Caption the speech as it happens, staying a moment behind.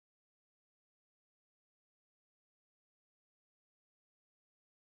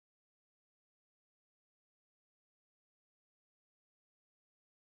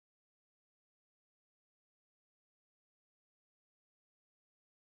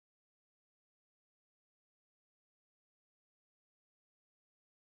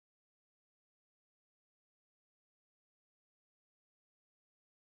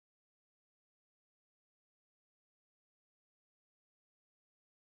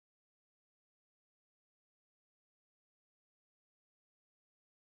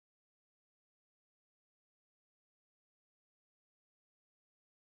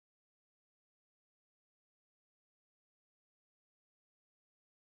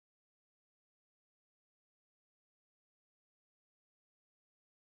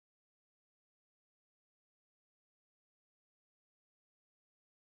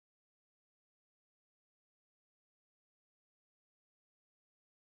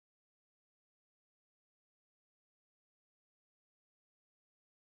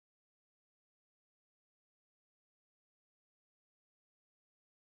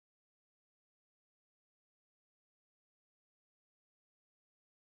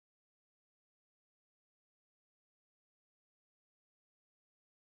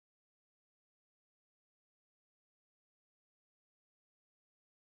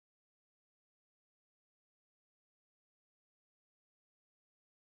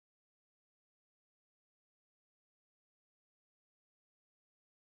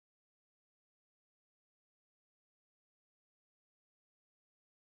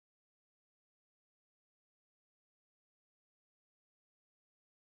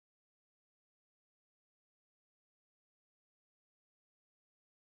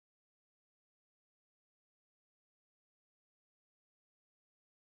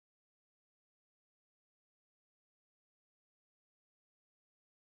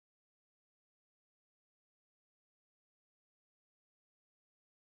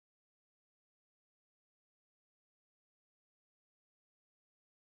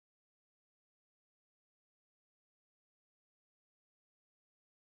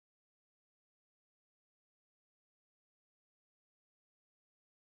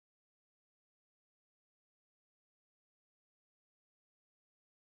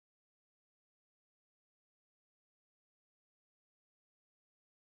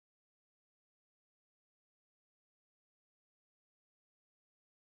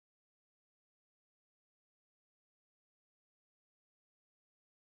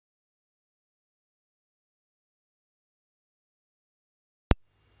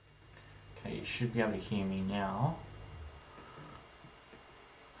Okay, you should be able to hear me now.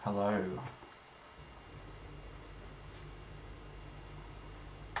 Hello.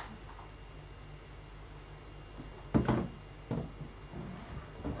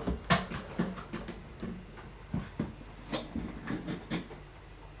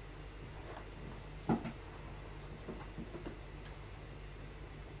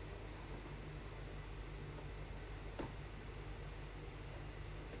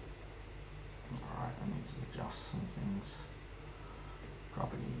 Alright, I need to adjust some things.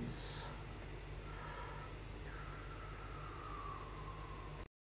 Properties.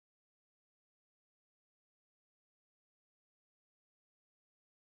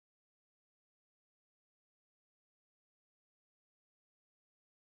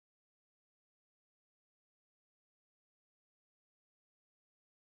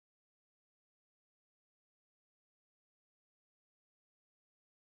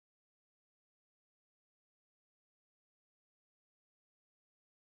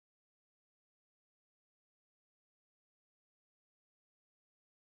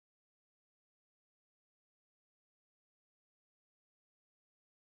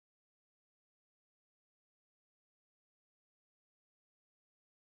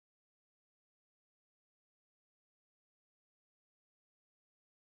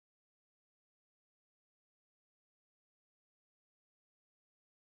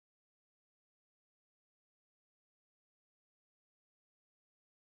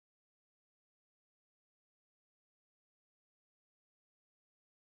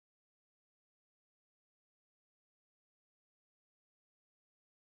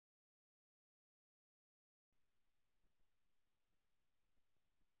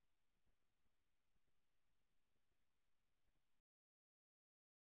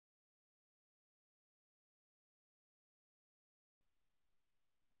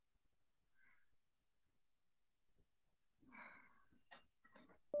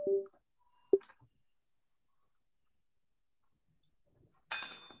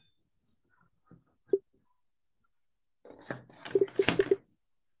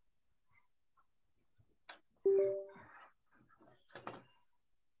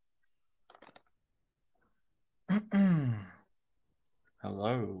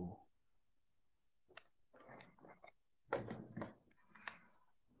 Hello.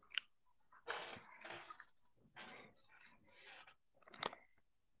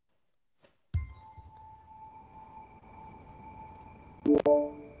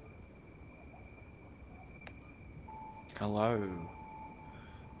 Hello.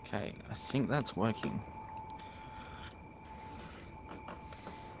 Okay, I think that's working.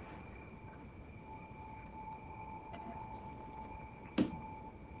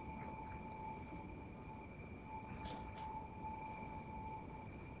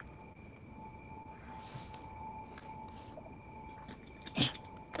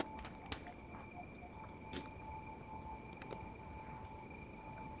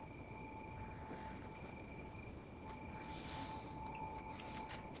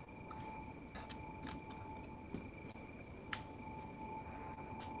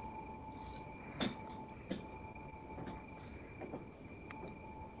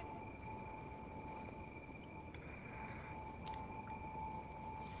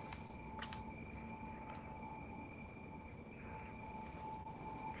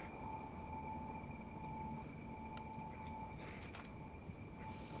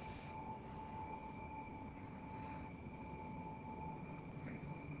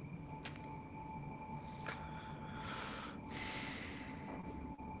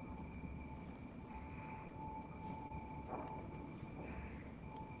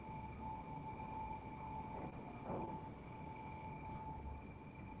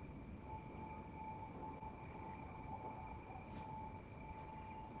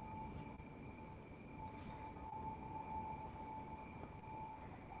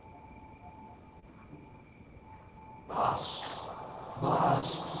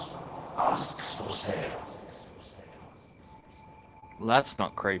 Asks for sale. That's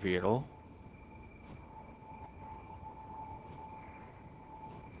not creepy at all.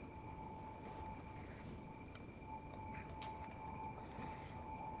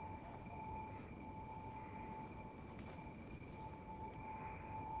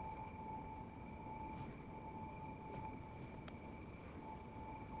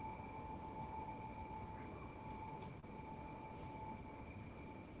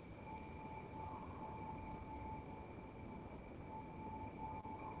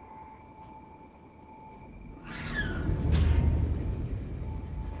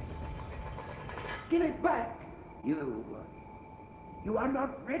 Give it back! You are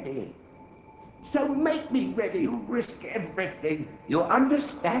not ready. So make me ready. You risk everything. You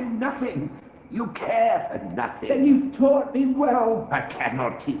understand nothing. You care for nothing. Then you've taught me well. I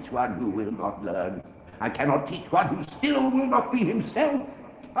cannot teach one who will not learn. I cannot teach one who still will not be himself.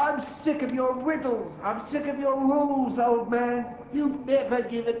 I'm sick of your riddles. I'm sick of your rules, old man. You've never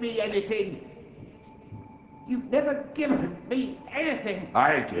given me anything. You've never given me anything.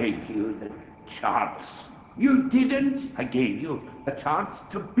 I gave you the chance. You didn't. I gave you the chance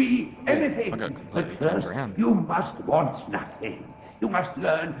to be anything. But first, you must want nothing. You must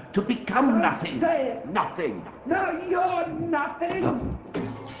learn to become nothing. Say it. Nothing. No, you're nothing.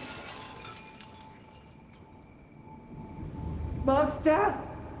 Master?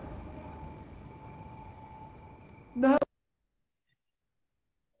 No.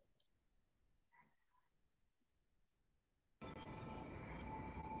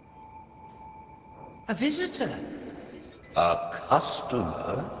 A visitor? A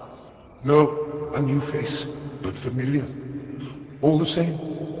customer? No, a new face, but familiar. All the same,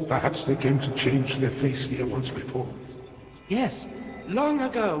 perhaps they came to change their face here once before. Yes, long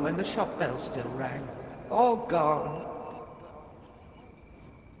ago when the shop bell still rang. All gone.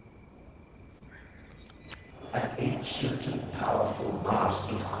 An ancient and powerful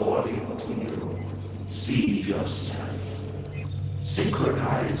mask is calling to you. See yourself.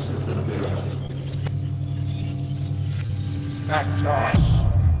 Synchronize with the mirror. That's us.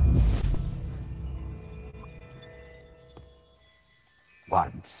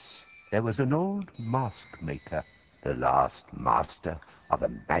 Once, there was an old maskmaker, the last master of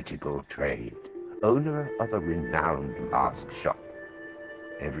a magical trade, owner of a renowned mask shop.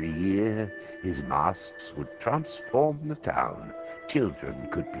 Every year, his masks would transform the town. Children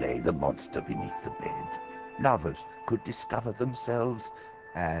could play the monster beneath the bed. Lovers could discover themselves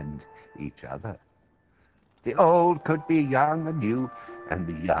and each other. The old could be young and new, and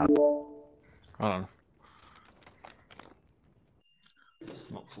the young... Hold on.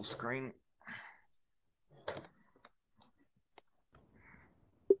 It's not full screen.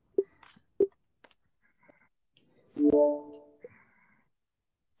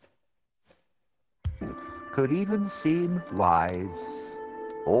 could even seem wise,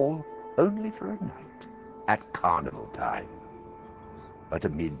 all only for a night, at carnival time. But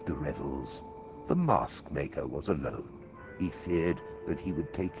amid the revels, the Maskmaker was alone. He feared that he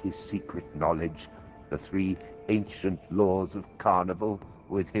would take his secret knowledge, the 3 ancient laws of carnival,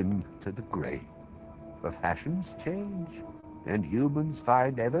 with him to the grave. For fashions change, and humans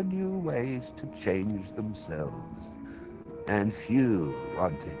find ever new ways to change themselves. And few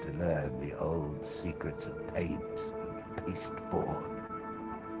wanted to learn the old secrets of paint and pasteboard.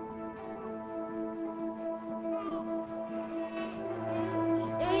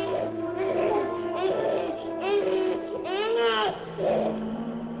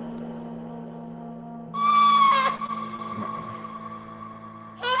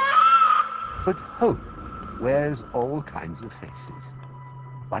 But hope wears all kinds of faces.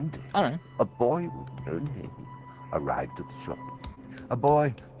 One day, a boy with no name arrived at the shop. A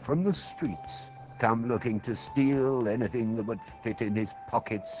boy from the streets, come looking to steal anything that would fit in his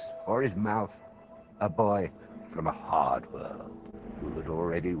pockets or his mouth. A boy from a hard world who had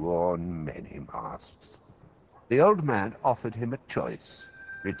already worn many masks. The old man offered him a choice: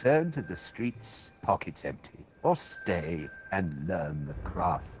 return to the streets, pockets empty, or stay and learn the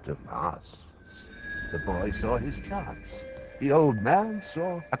craft of masks. The boy saw his chance. The old man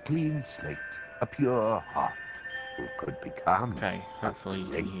saw a clean slate, a pure heart, who could become a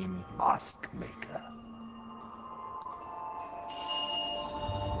great mask maker.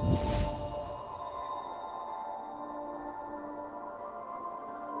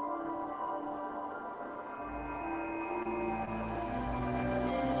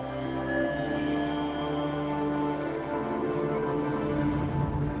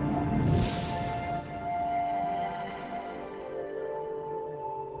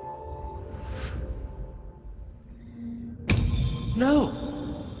 No.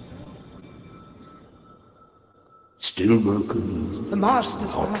 Still broken. The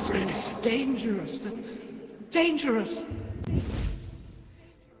Master's mask is dangerous. Dangerous.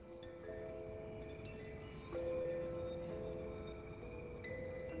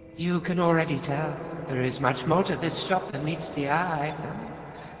 You can already tell there is much more to this shop than meets the eye.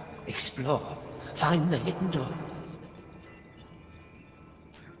 Explore. Find the hidden door.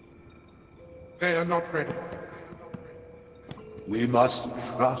 They are not ready. We must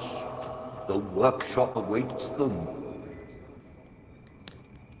trust. The workshop awaits them.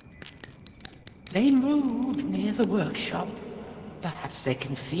 They move near the workshop. Perhaps they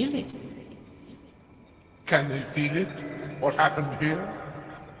can feel it. Can they feel it? What happened here?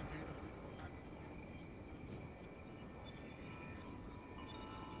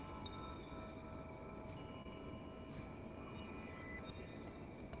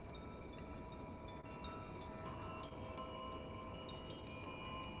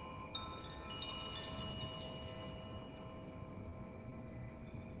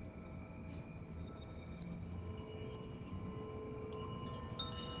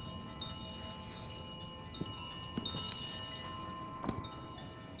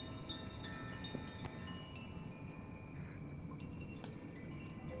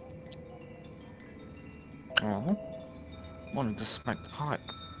 Oh, wanted to smack the pipe.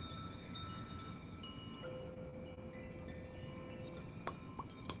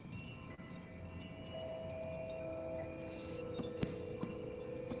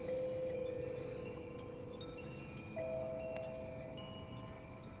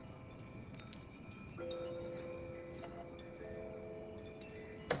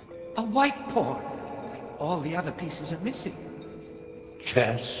 A white pawn. All the other pieces are missing.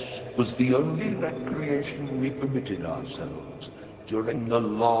 Chess was the only recreation we permitted ourselves during the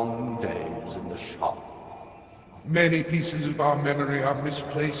long days in the shop. Many pieces of our memory are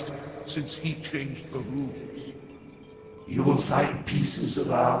misplaced since he changed the rules. You will find pieces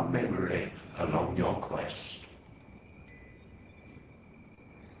of our memory along your quest.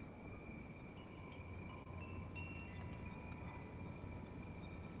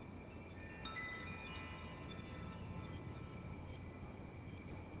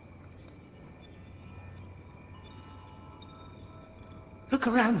 Look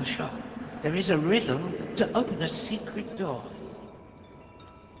around the shop. There is a riddle to open a secret door.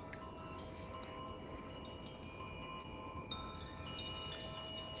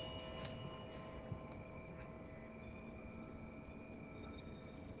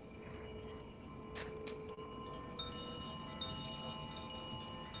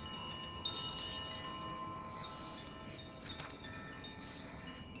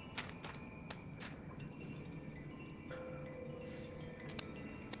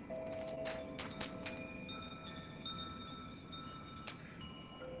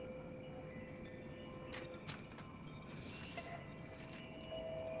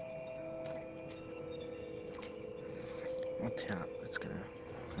 What's that? It's gonna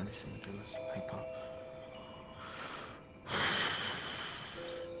anything to do with paper.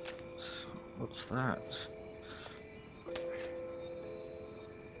 What's that?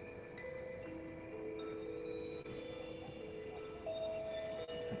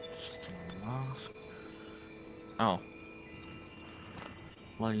 It's just a mask. Oh.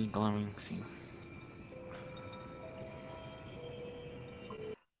 Bloody glowing thing.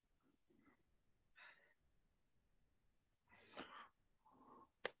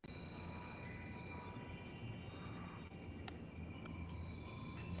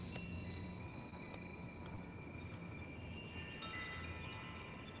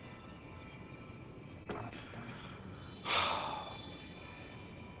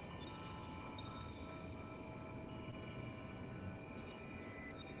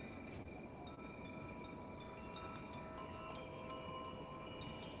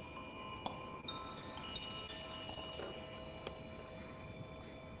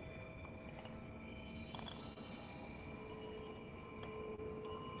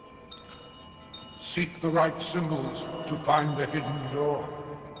 Seek the right symbols to find the hidden door.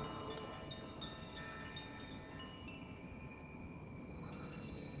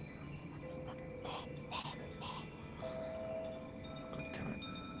 God damn it.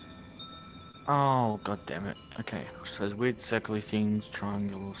 Oh, god damn it. Okay, so there's weird circly things,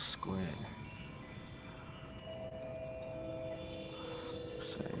 triangle, square.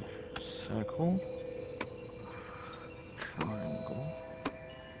 Say, circle, triangle,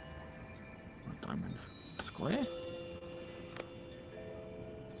 diamond, square.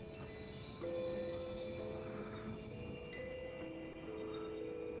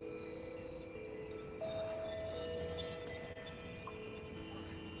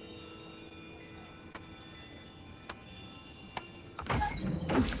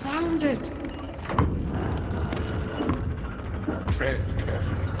 You found it! Tread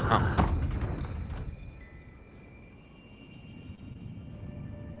carefully. Oh.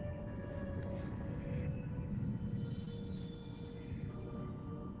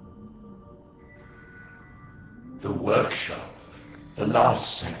 The workshop, the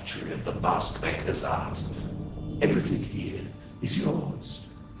last sanctuary of the Maskmaker's art. Everything here is yours,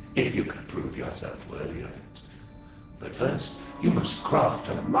 if you can prove yourself worthy of it. But first, you must craft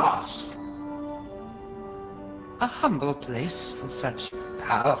a mask. A humble place for such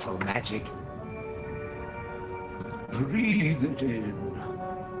powerful magic. Breathe it in.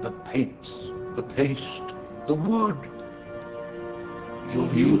 The paints, the paste, the wood.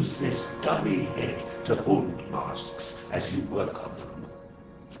 You'll use this dummy head to hold masks as you work on them.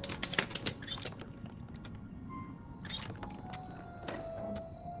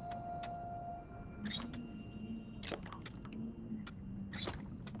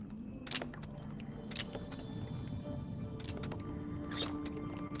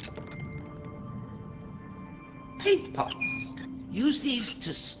 Paint pots. Use these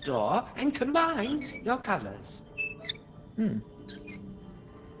to store and combine your colors.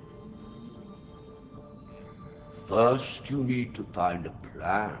 First, you need to find a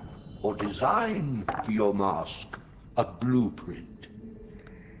plan or design for your mask, a blueprint.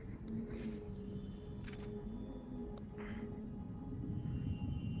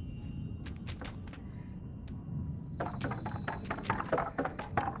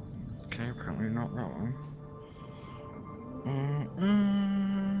 Okay, apparently not that one.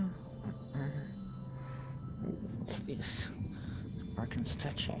 What's this? It's a broken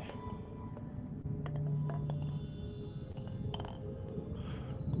statue.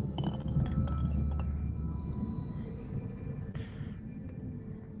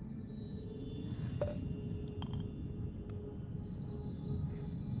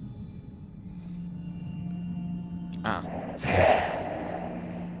 Ah.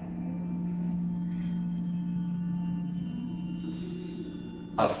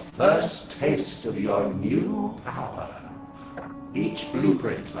 A first taste of your new power. Each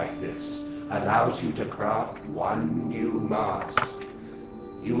blueprint like this allows you to craft one new mask.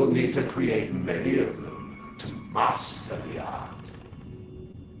 You will need to create many of them to master the art.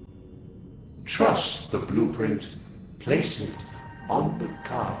 Trust the blueprint. Place it on the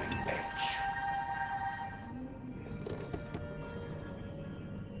carving bench.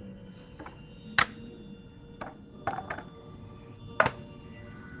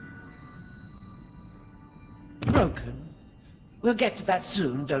 Broken. We'll get to that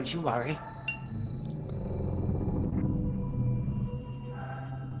soon, don't you worry.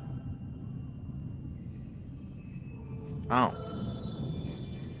 Oh.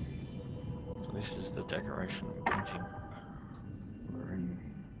 So this is the decoration I'm painting. We're in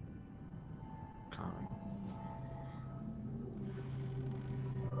carving.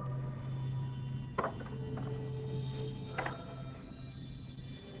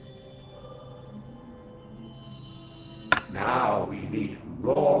 Now we need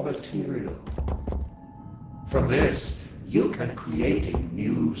raw material. From this, you can create a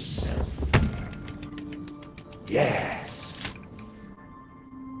new self. Yes.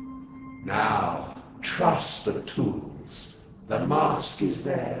 Now, trust the tools. The mask is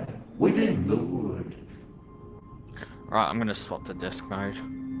there, within the wood. Right, I'm gonna swap the desk mode.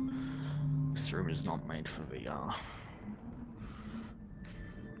 This room is not made for VR.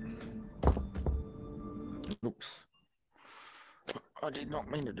 Oops. I did not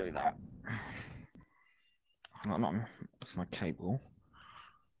mean to do that. Hold on, that's my cable.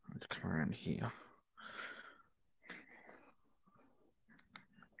 Let's come around here.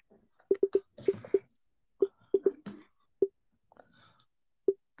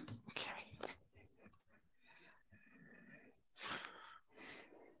 Okay.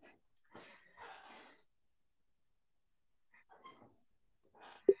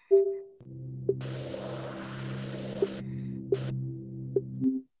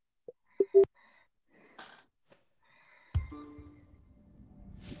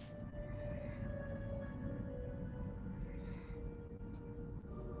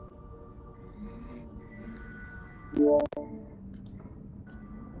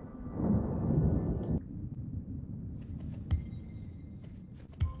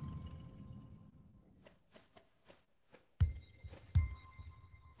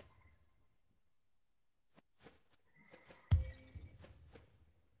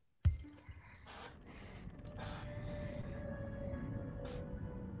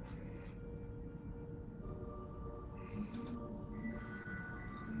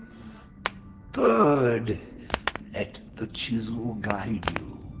 Good. Let the chisel guide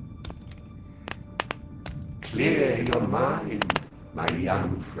you. Clear your mind, my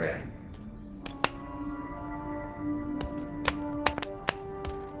young friend.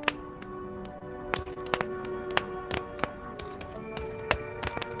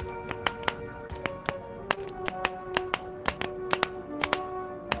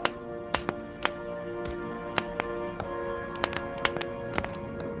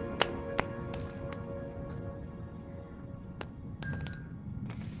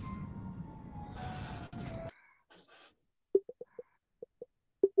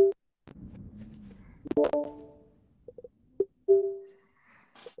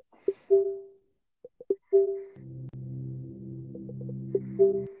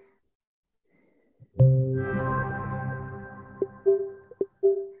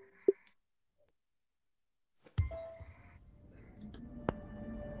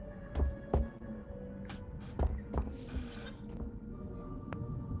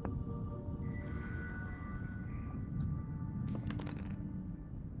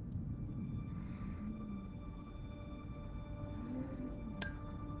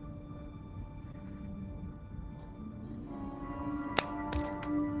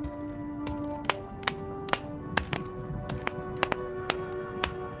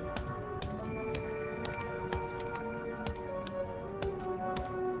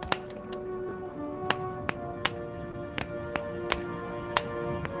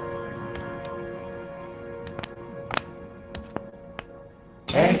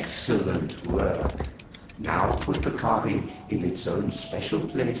 Excellent work. Now put the carving in its own special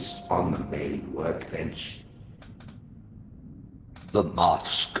place on the main workbench. The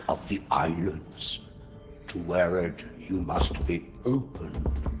mask of the islands. To wear it, you must be open.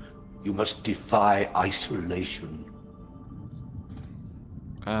 You must defy isolation.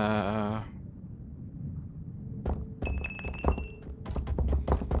 Oh.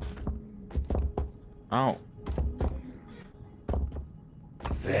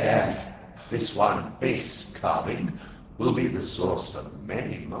 There. This one base carving will be the source of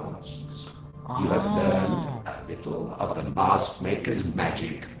many masks. You have learned a little of the Maskmaker's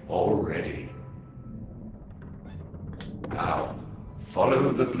magic already. Now,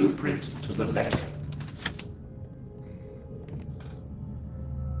 follow the blueprint to the letter.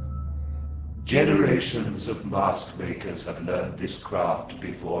 Generations of Maskmakers have learned this craft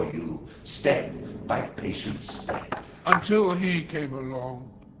before you, step by patient step. Until he came along.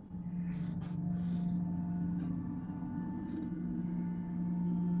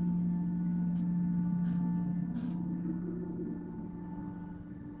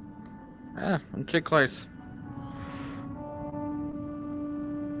 I'm too close.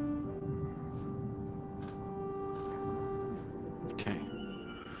 Okay.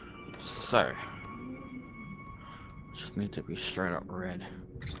 So. Just need to be straight up red.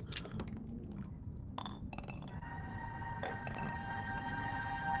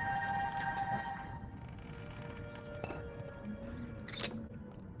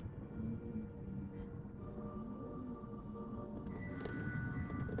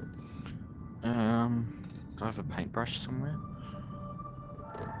 Do I have a paintbrush somewhere?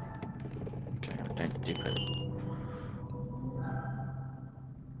 Okay, I don't dip it.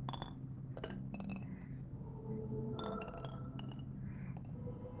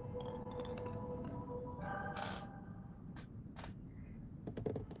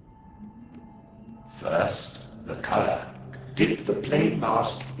 First, the color. Dip the plain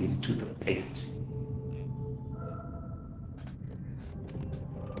mask into the paint.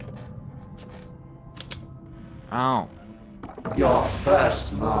 Oh. Your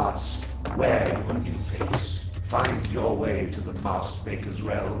first mask. Wear your new face. Find your way to the Maskmaker's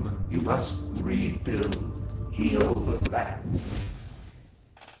realm. You must rebuild. Heal the land.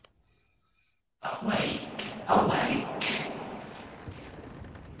 Awake. Awake.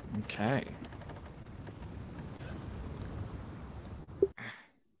 Okay.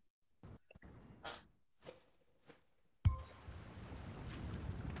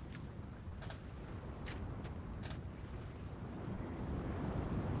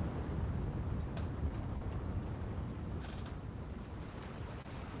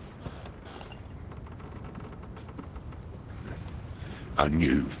 A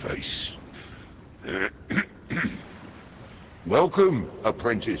new face. Welcome,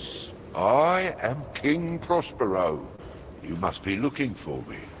 apprentice. I am King Prospero. You must be looking for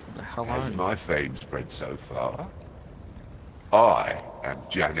me. Has my fame spread so far? I am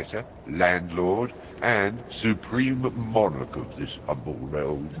janitor, landlord, and supreme monarch of this humble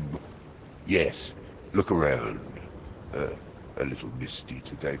realm. Yes, look around. A little misty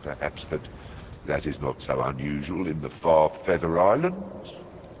today, perhaps, but that is not so unusual in the far Feather Islands.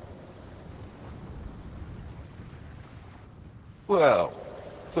 Well,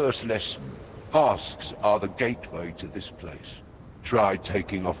 first lesson. Masks are the gateway to this place. Try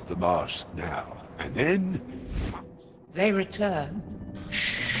taking off the mask now, and then... They return.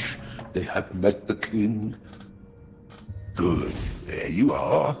 Shh. They have met the king. Good. There you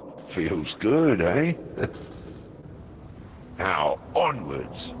are. Feels good, eh? Now,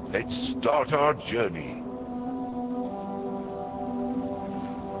 onwards. Let's start our journey.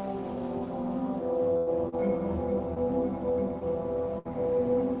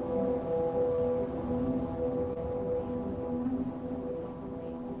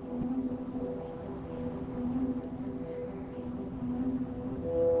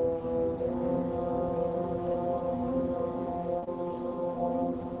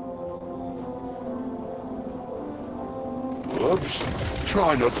 Whoops.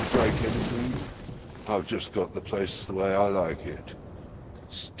 Try not to break anything. I've just got the place the way I like it.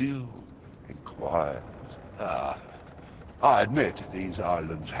 Still and quiet. I admit these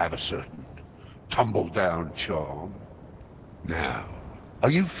islands have a certain tumble-down charm. Now,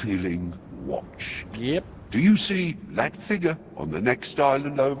 are you feeling watched? Yep. Do you see that figure on the next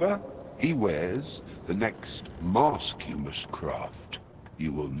island over? He wears the next mask you must craft.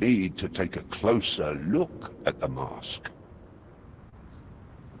 You will need to take a closer look at the mask.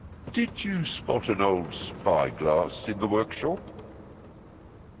 Did you spot an old spyglass in the workshop?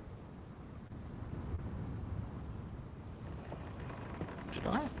 Did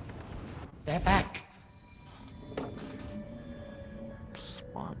I?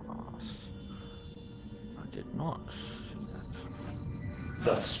 spyglass. I did not see that.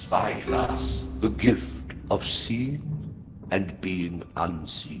 The spyglass, the gift of seeing and being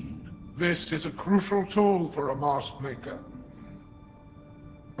unseen. This is a crucial tool for a Maskmaker.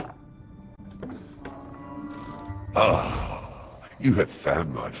 Ah, you have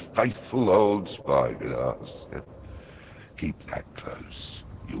found my faithful old spyglass. Keep that close.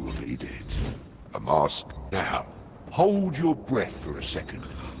 You will need it. A mask. Now, hold your breath for a second.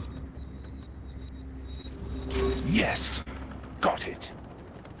 Yes, got it.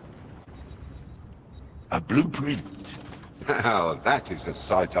 A blueprint. Now, that is a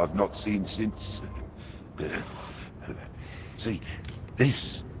sight I've not seen since... See,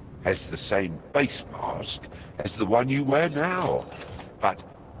 this has the same base mask as the one you wear now, but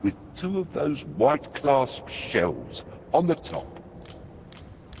with two of those white clasp shells on the top.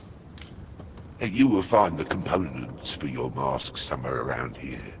 You will find the components for your mask somewhere around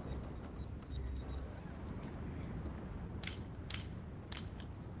here.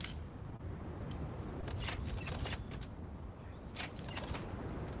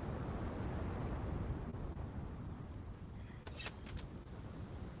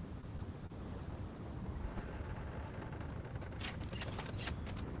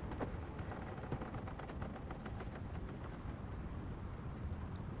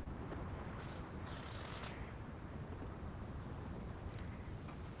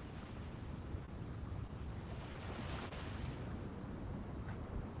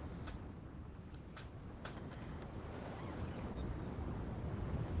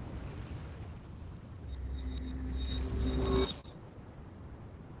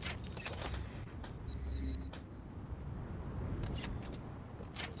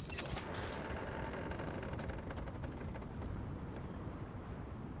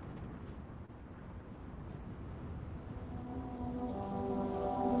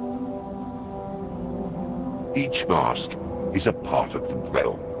 Each mask is a part of the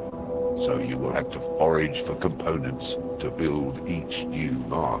realm, so you will have to forage for components to build each new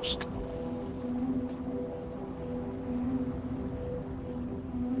mask.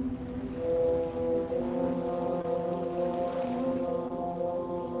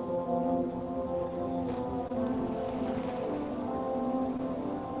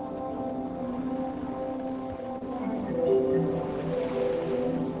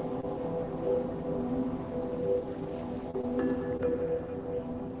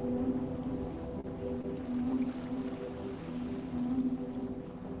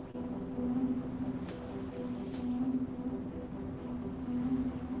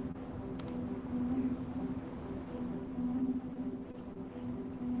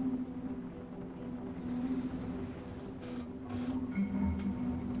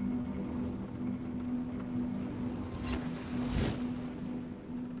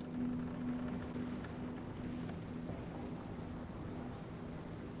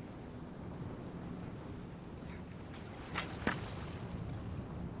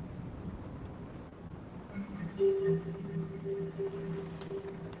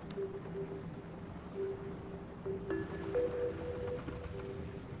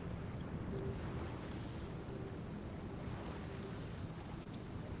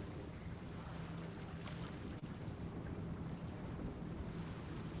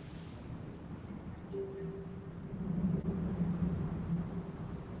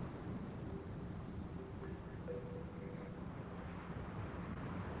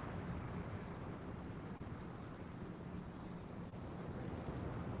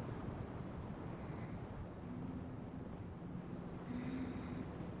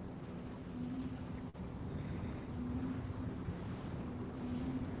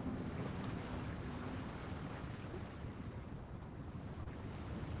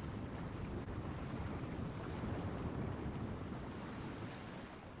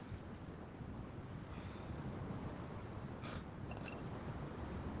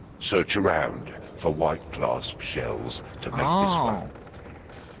 Search around for white clasp shells to make this one.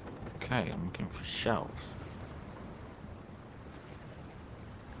 Okay, I'm looking for shells.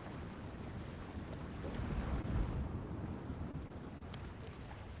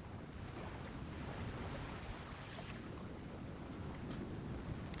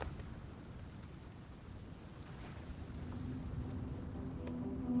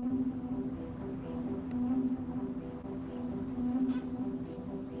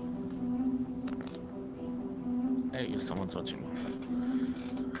 Hey, someone's watching.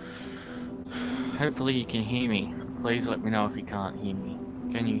 Hopefully you can hear me. Please let me know if you can't hear me.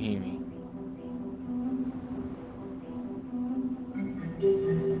 Can you hear me?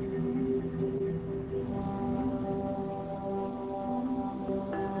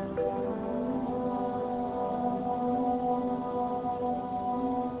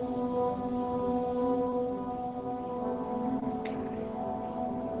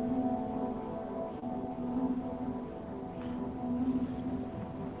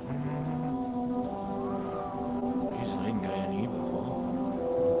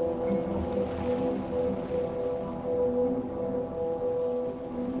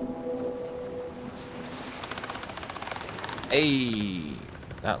 Hey,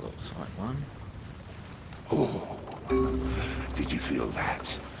 that looks like one. Oh, did you feel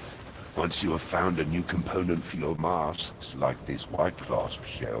that? Once you have found a new component for your masks, like this white clasp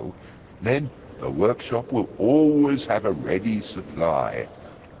shell, then the workshop will always have a ready supply.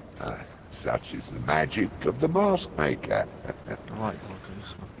 Such is the magic of the Maskmaker. I like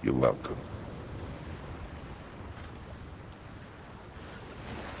lockers. You're welcome.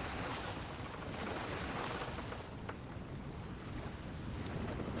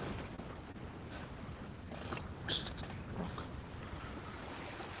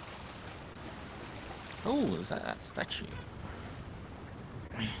 Oh, is that statue?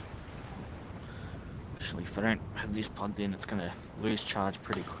 Actually, if I don't have this plugged in, it's going to lose charge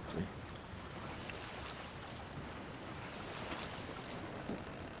pretty quickly.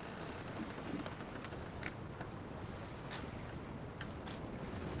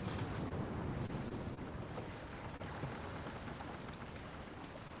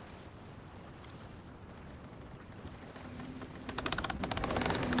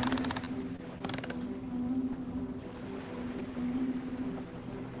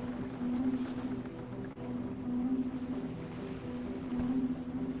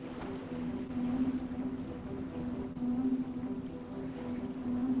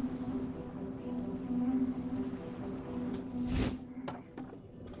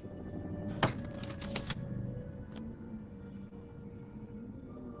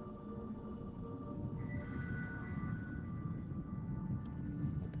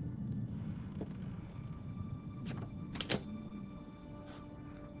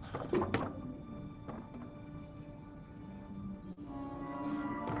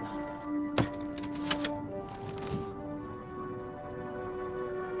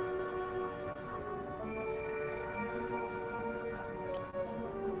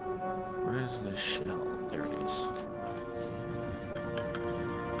 Where's the shell? There it is.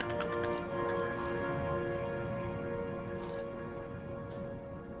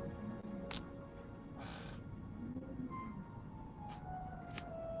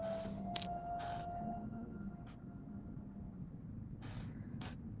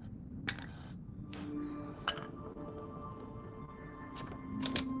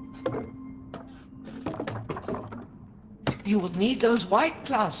 You will need those white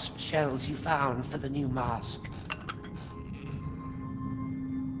clasp shells you found for the new mask.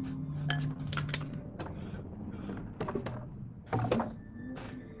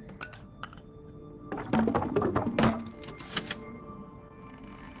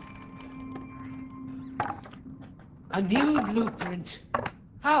 A new blueprint.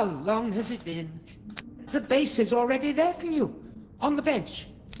 How long has it been? The base is already there for you. On the bench,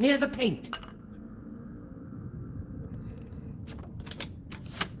 near the paint.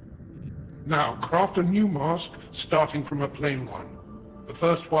 Now, craft a new mask, starting from a plain one. The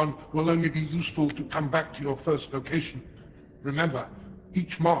first one will only be useful to come back to your first location. Remember,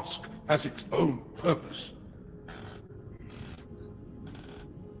 each mask has its own purpose.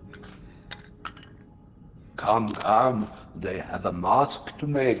 Come, they have a mask to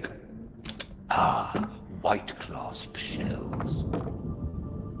make. Ah, white clasp shells.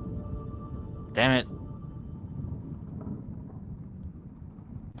 Damn it.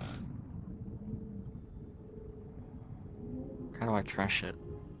 How do I trash it?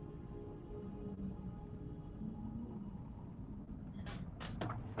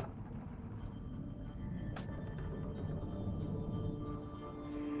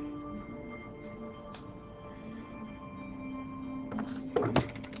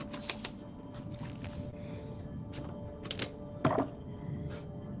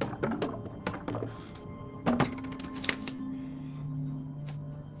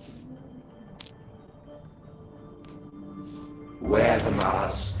 Wear the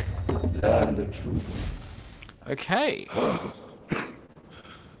mask. Learn the truth. Okay.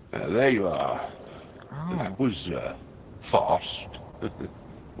 There you are. Oh. That was, fast.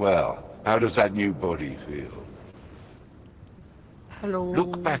 Well, how does that new body feel? Hello.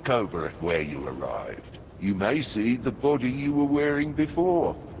 Look back over at where you arrived. You may see the body you were wearing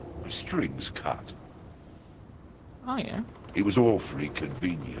before. Strings cut. Oh, yeah. It was awfully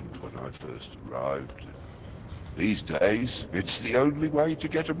convenient when I first arrived. These days, it's the only way to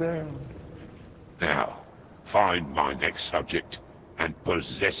get around. Now, find my next subject and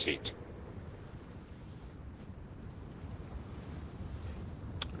possess it.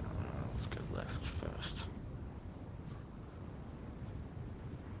 Let's go left first.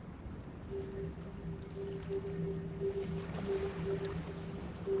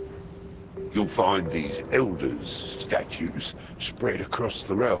 You'll find these elders' statues spread across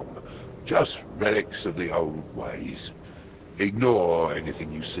the realm. Just relics of the old ways. Ignore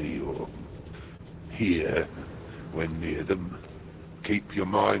anything you see or hear when near them. Keep your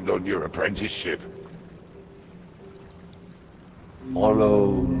mind on your apprenticeship.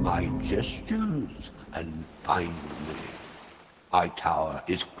 Follow my gestures and find me. My tower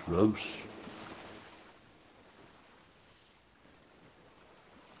is close.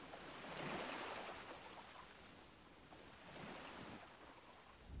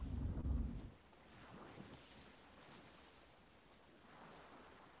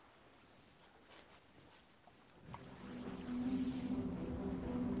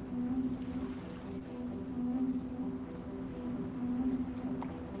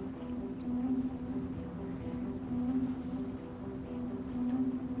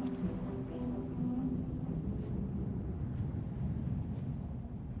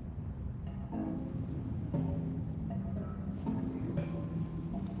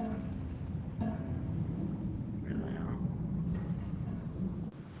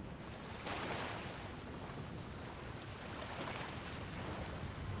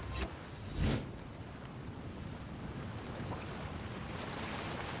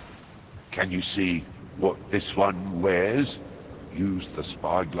 Can you see what this one wears? Use the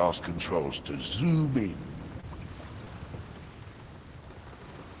spyglass controls to zoom in.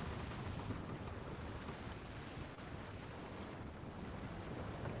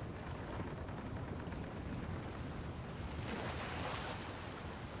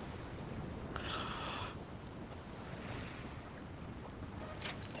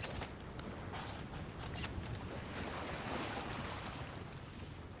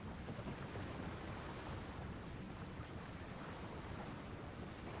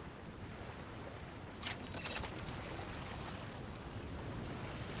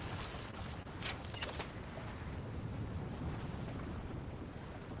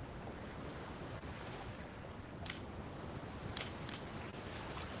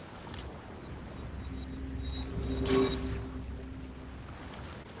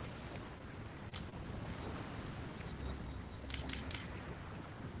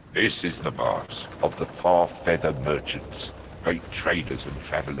 This is the mask of the far-feather merchants, great traders and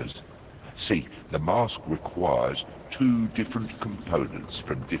travelers. See, the mask requires 2 different components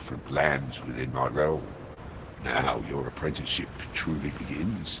from different lands within my realm. Now your apprenticeship truly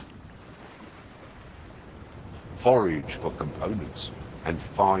begins. Forage for components and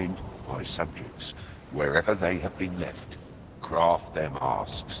find my subjects wherever they have been left. Craft their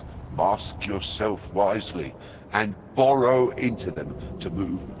masks, mask yourself wisely, and borrow into them to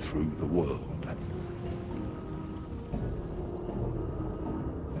move through the world.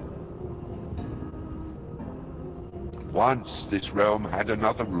 Once this realm had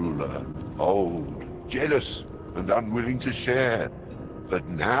another ruler, old, jealous, and unwilling to share. But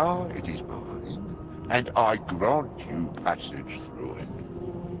now it is mine, and I grant you passage through it.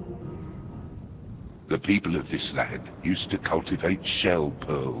 The people of this land used to cultivate shell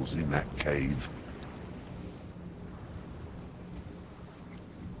pearls in that cave.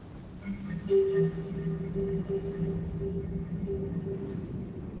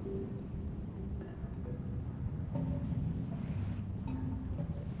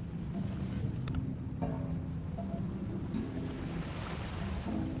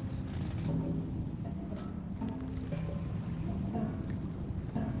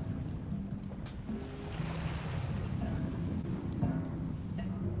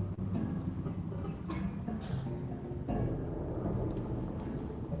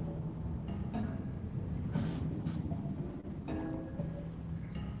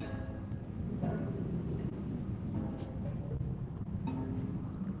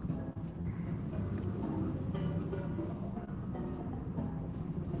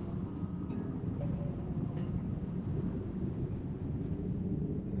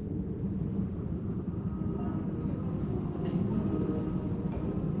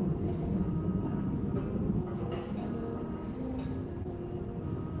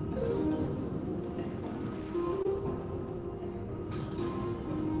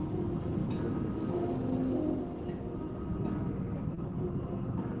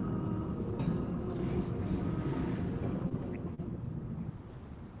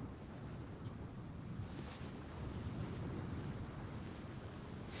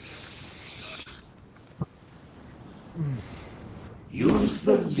 Use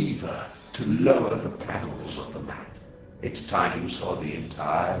the lever to lower the panels of the map. It's time you saw the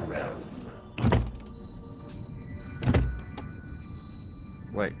entire realm.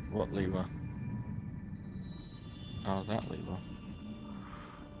 Wait, what lever? Oh, that lever.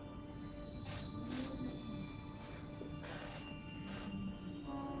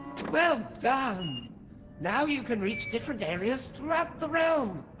 Well done! Now you can reach different areas throughout the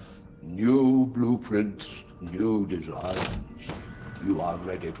realm. New blueprints, new designs. You are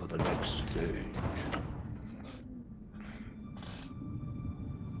ready for the next stage.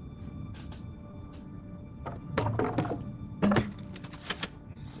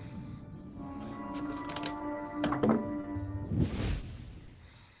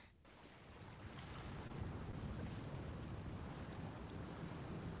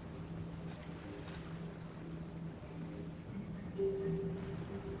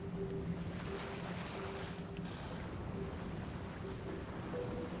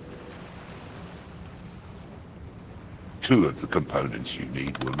 Two of the components you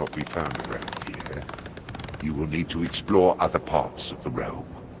need will not be found around here. You will need to explore other parts of the realm.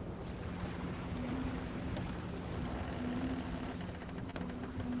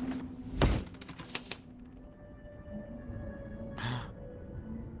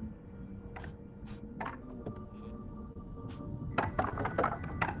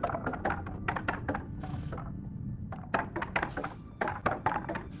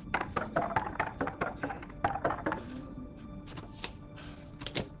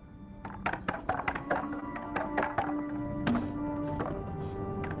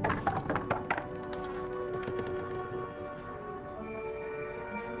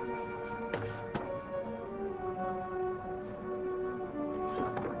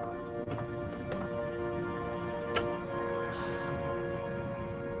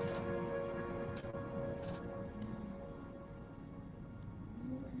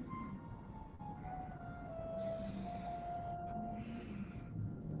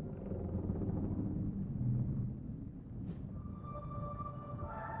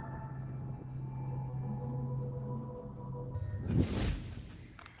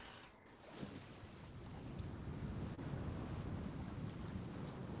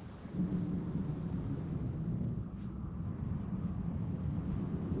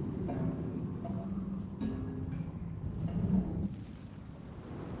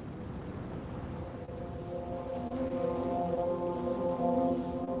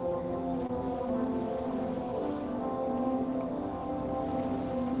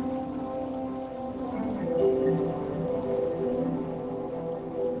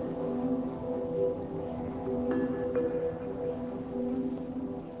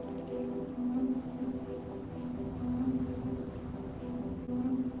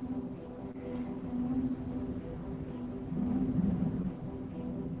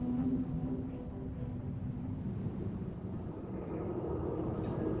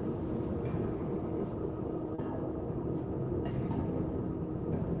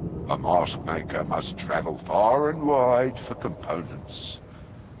 A Maskmaker must travel far and wide for components.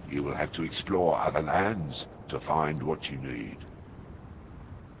 You will have to explore other lands to find what you need.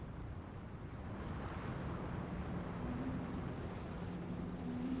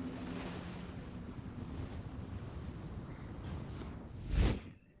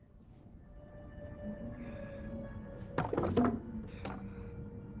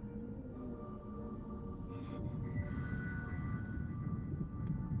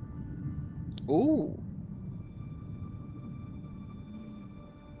 Ooh.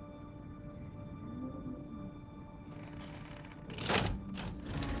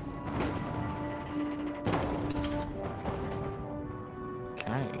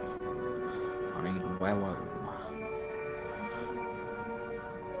 Okay. I mean, well.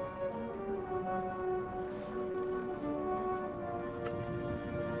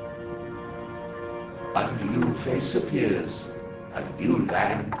 A new face appears. A new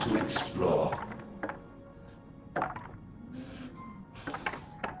land to explore.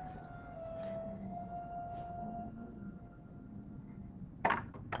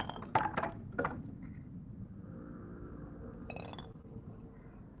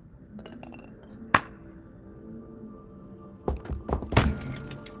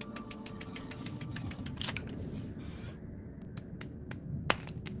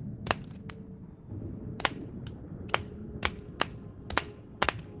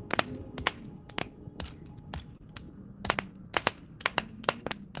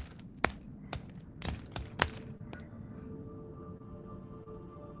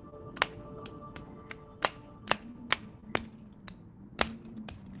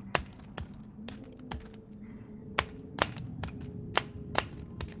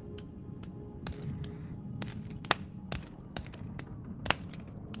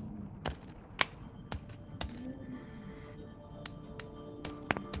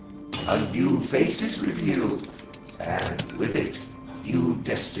 A new face is revealed, and with it, new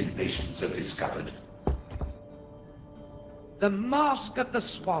destinations are discovered. The Mask of the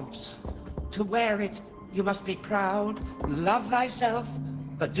Swamps. To wear it, You must be proud, love thyself,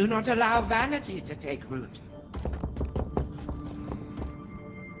 but do not allow vanity to take root.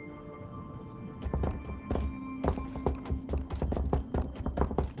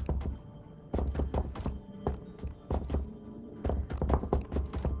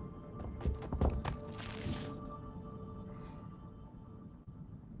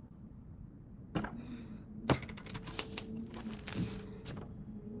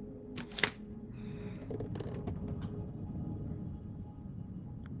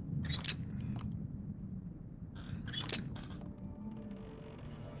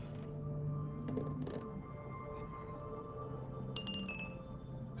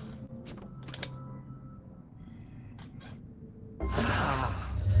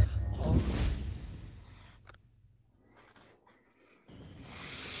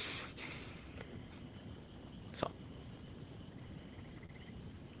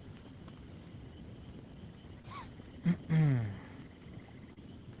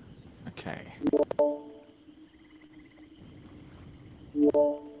 Okay.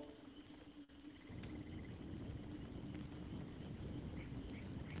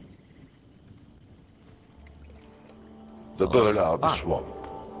 The Burlard Swamp,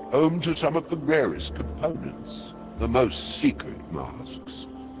 home to some of the rarest components, the most secret masks.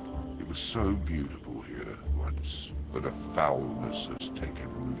 It was so beautiful here once, but a foulness has taken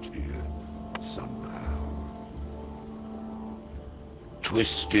root here, somehow.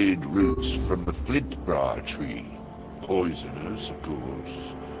 Twisted roots from the flintbriar tree. Poisonous, of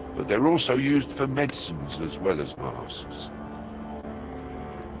course, but they're also used for medicines as well as masks.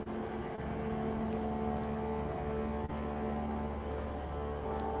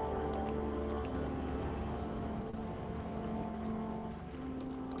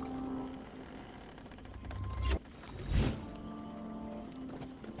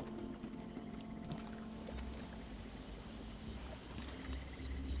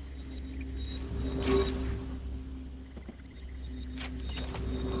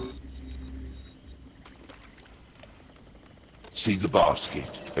 See the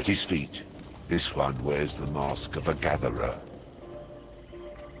basket at his feet. This one wears the mask of a gatherer.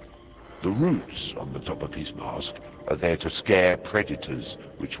 The roots on the top of his mask are there to scare predators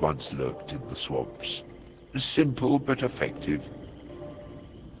which once lurked in the swamps. Simple but effective.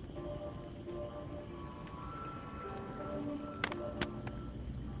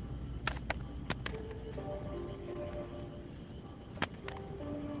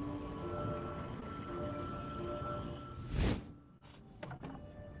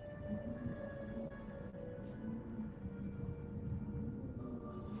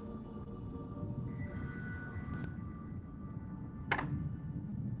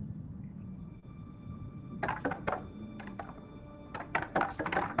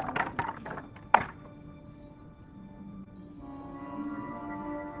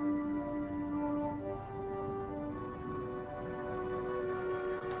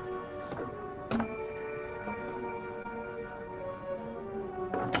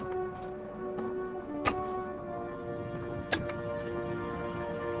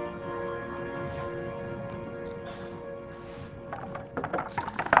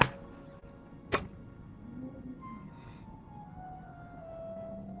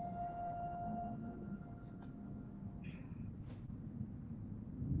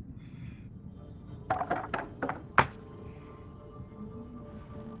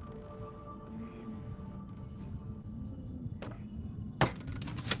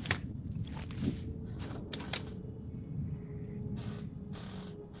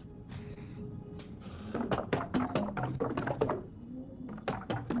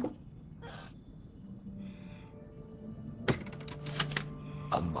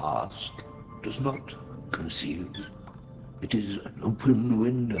 A mask does not conceal. It is an open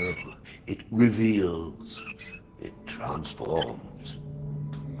window. It reveals. It transforms.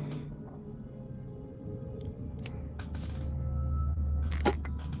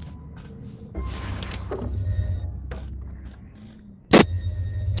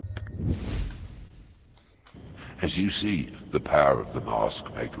 As you see, the power of the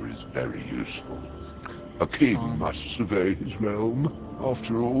Maskmaker is very useful. A king must survey his realm,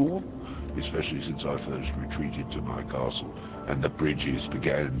 after all, especially since I first retreated to my castle and the bridges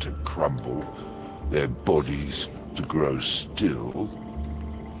began to crumble, their bodies to grow still.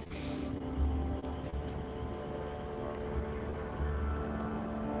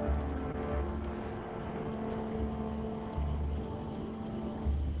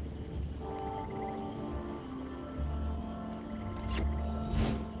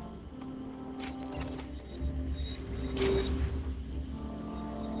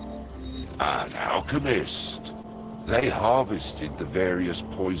 An alchemist. They harvested the various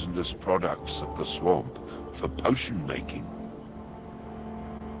poisonous products of the swamp for potion making.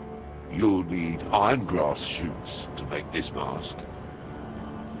 You'll need iron grass shoots to make this mask.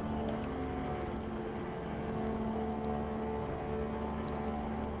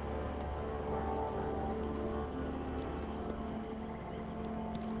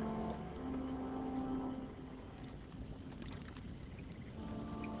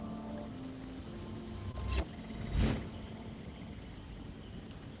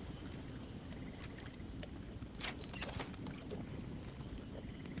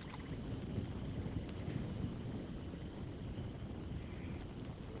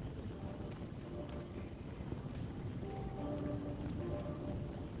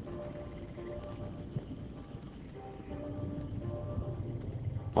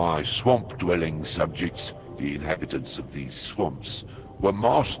 My swamp-dwelling subjects, the inhabitants of these swamps, were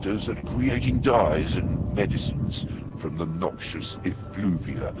masters at creating dyes and medicines from the noxious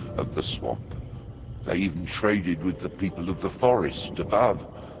effluvia of the swamp. They even traded with the people of the forest above.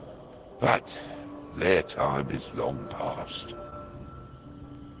 But their time is long past.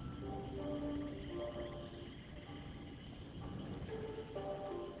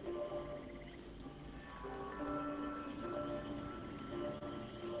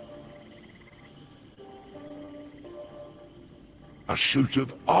 A shoot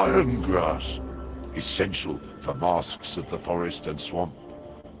of iron grass, essential for masks of the forest and swamp.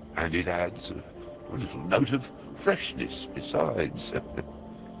 And it adds a little note of freshness besides.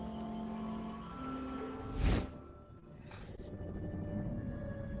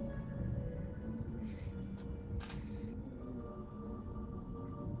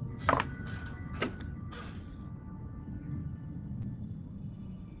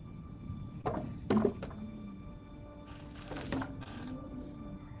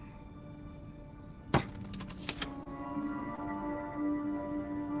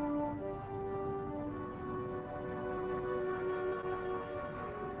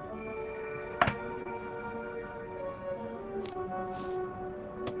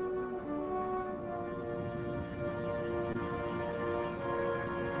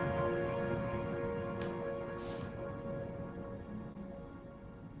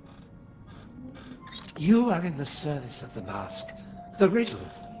 You are in the service of the mask. The riddle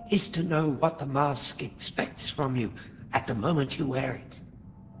is to know what the mask expects from you at the moment you wear it.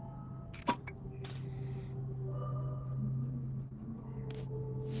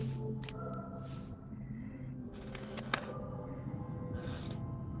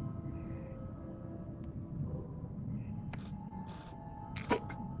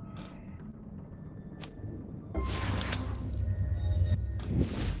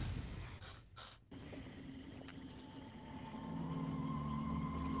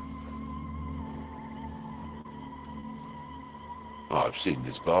 I've seen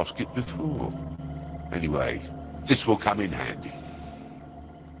this basket before. Anyway, this will come in handy.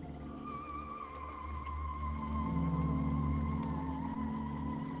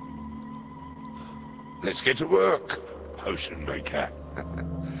 Let's get to work, potion maker.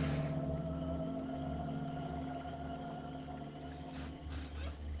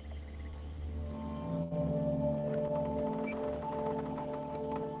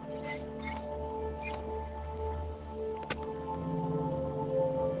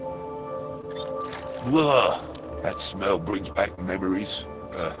 Ugh, that smell brings back memories.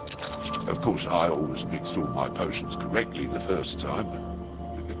 Of course, I always mixed all my potions correctly the first time.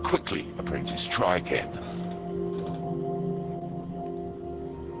 Quickly, apprentice, try again.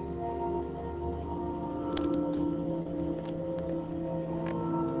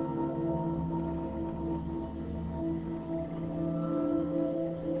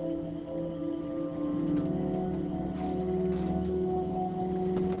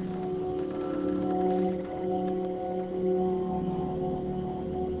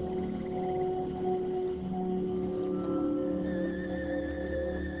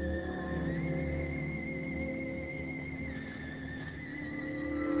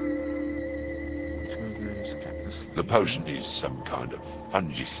 The potion is some kind of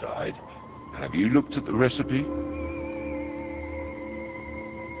fungicide. Have you looked at the recipe?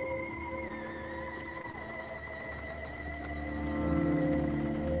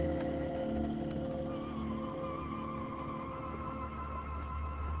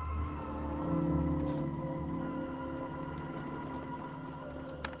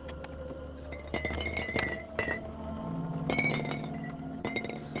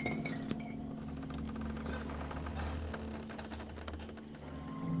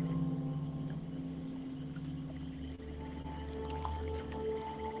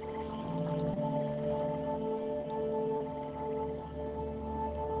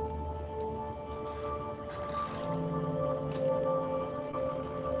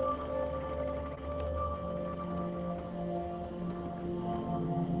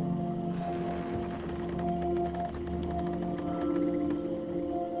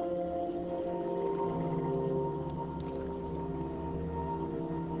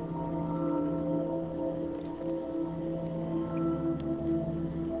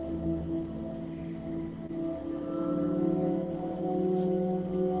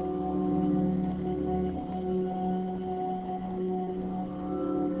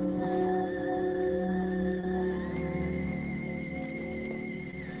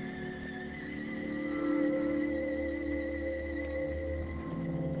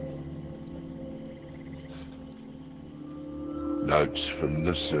 Notes from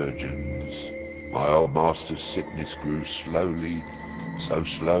the surgeons. My old master's sickness grew slowly, so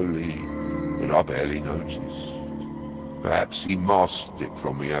slowly, that I barely noticed. Perhaps he masked it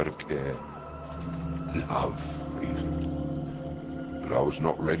from me out of care. Love, even. But I was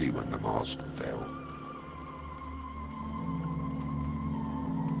not ready when the mask fell.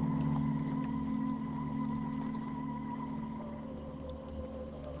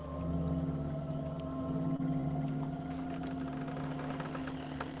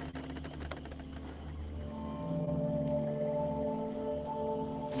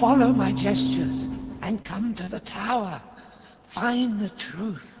 Follow my gestures and come to the tower. Find the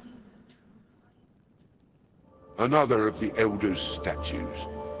truth. Another of the Elder's statues.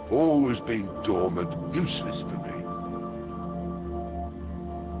 Always been dormant, useless for me.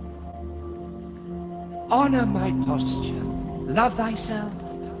 Honor my posture. Love thyself,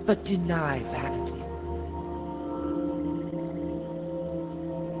 but deny vanity.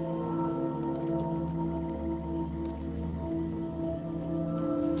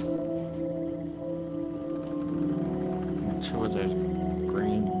 Two of those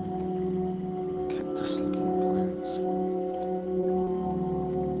green cactus-looking plants.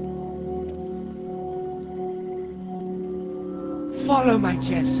 Follow my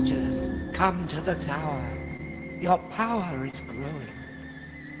gestures. Come to the tower. Your power is growing.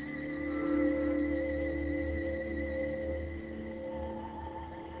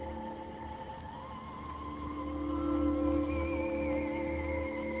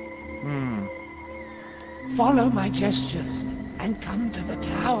 Follow my gestures and come to the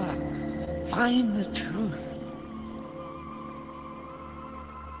tower. Find the truth.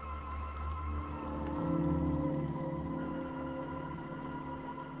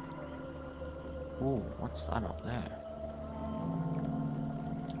 Oh, what's that up there?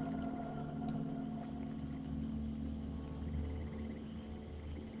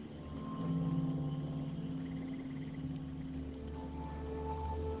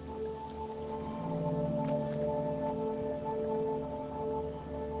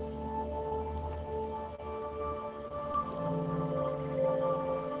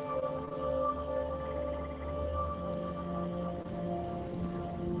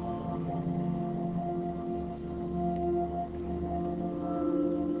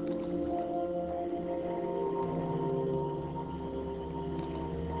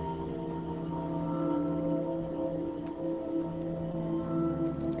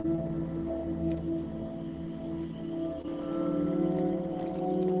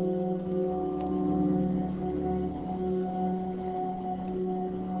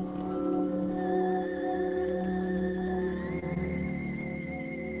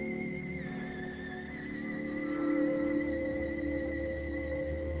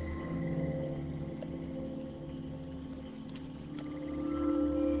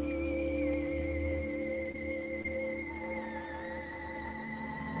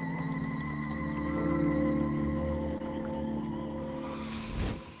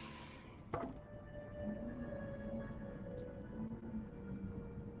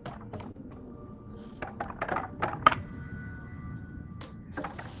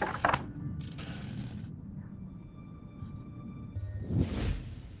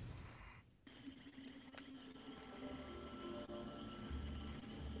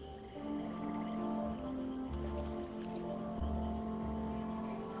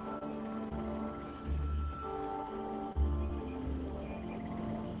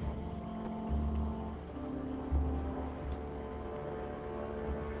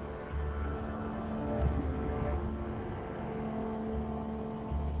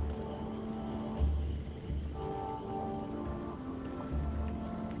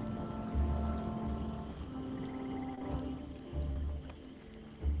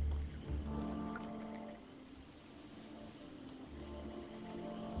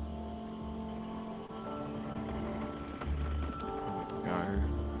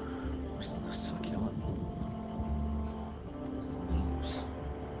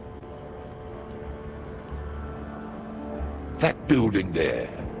 That building there,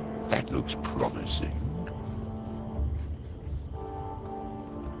 that looks promising.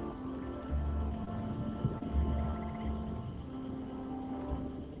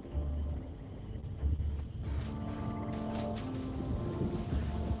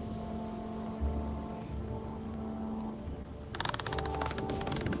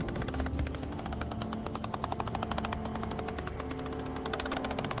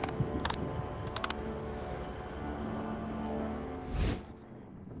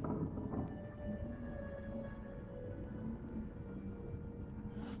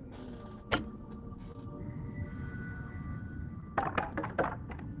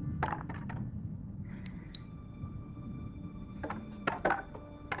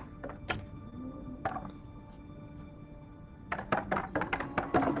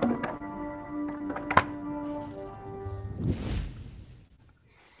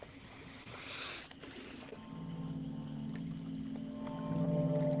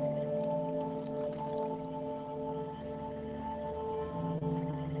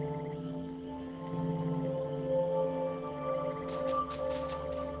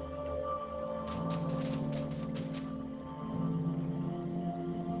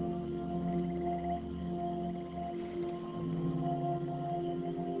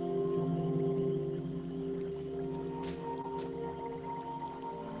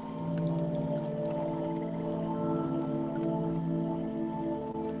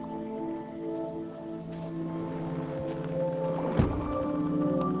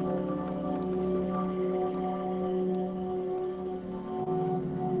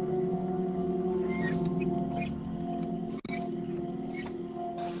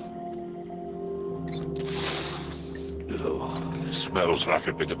 smells like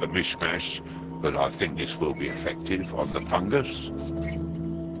a bit of a mishmash, but I think this will be effective on the fungus.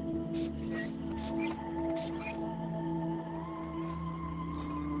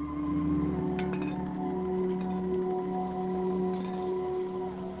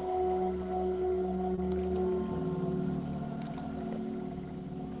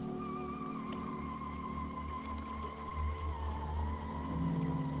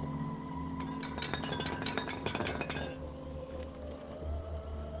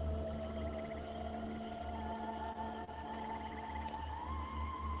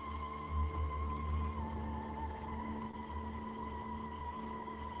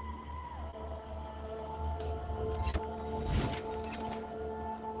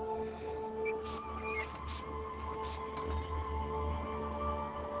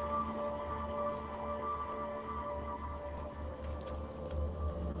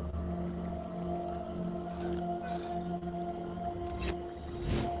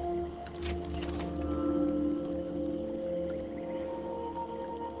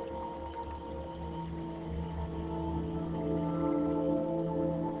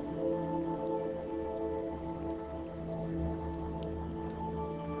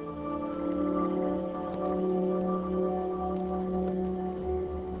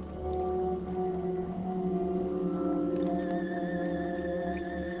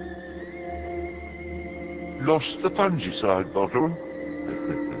 Lost the fungicide bottle?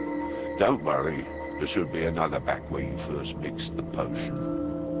 Don't worry, there should be another back where you first mixed the potion.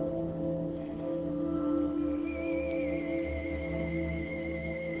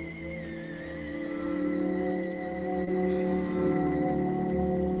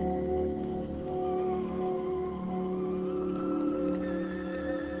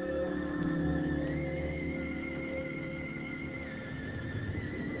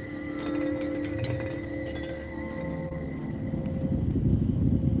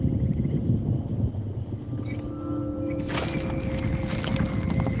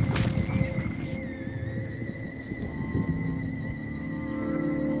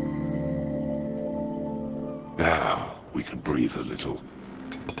 Now, we can breathe a little.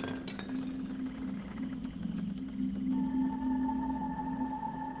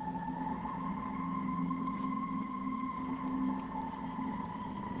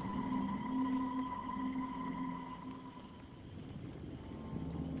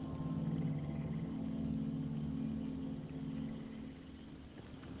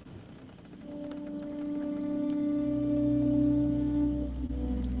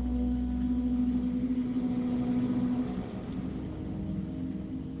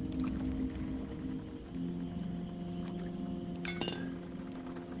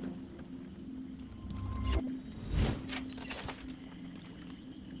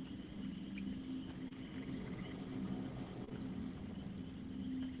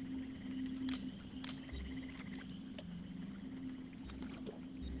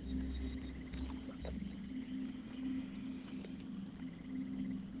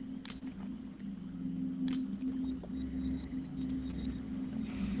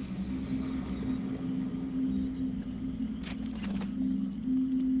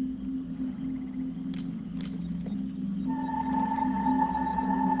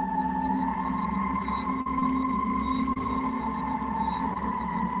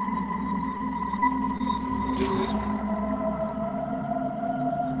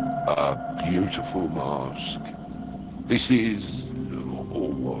 A beautiful mask. This is, or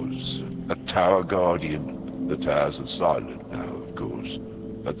was, a tower guardian. The towers are silent now, of course,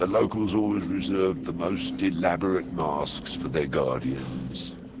 but the locals always reserved the most elaborate masks for their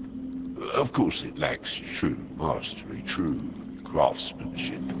guardians. Of course it lacks true mastery, true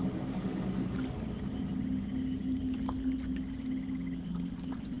craftsmanship.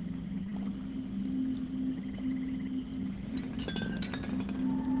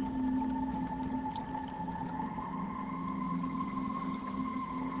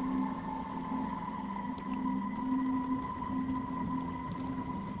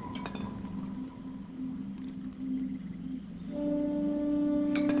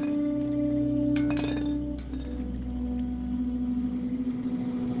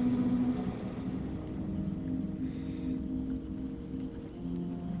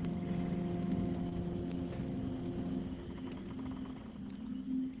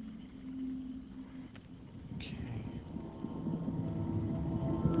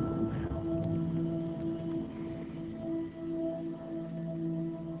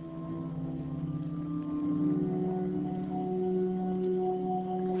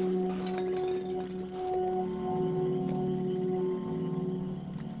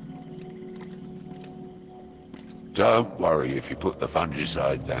 Don't worry if you put the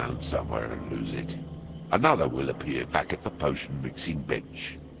fungicide down somewhere and lose it. Another will appear back at the potion mixing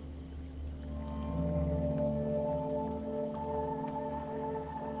bench.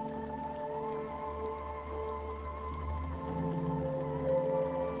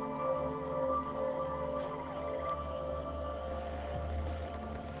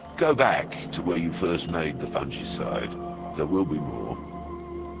 Go back to where you first made the fungicide. There will be more.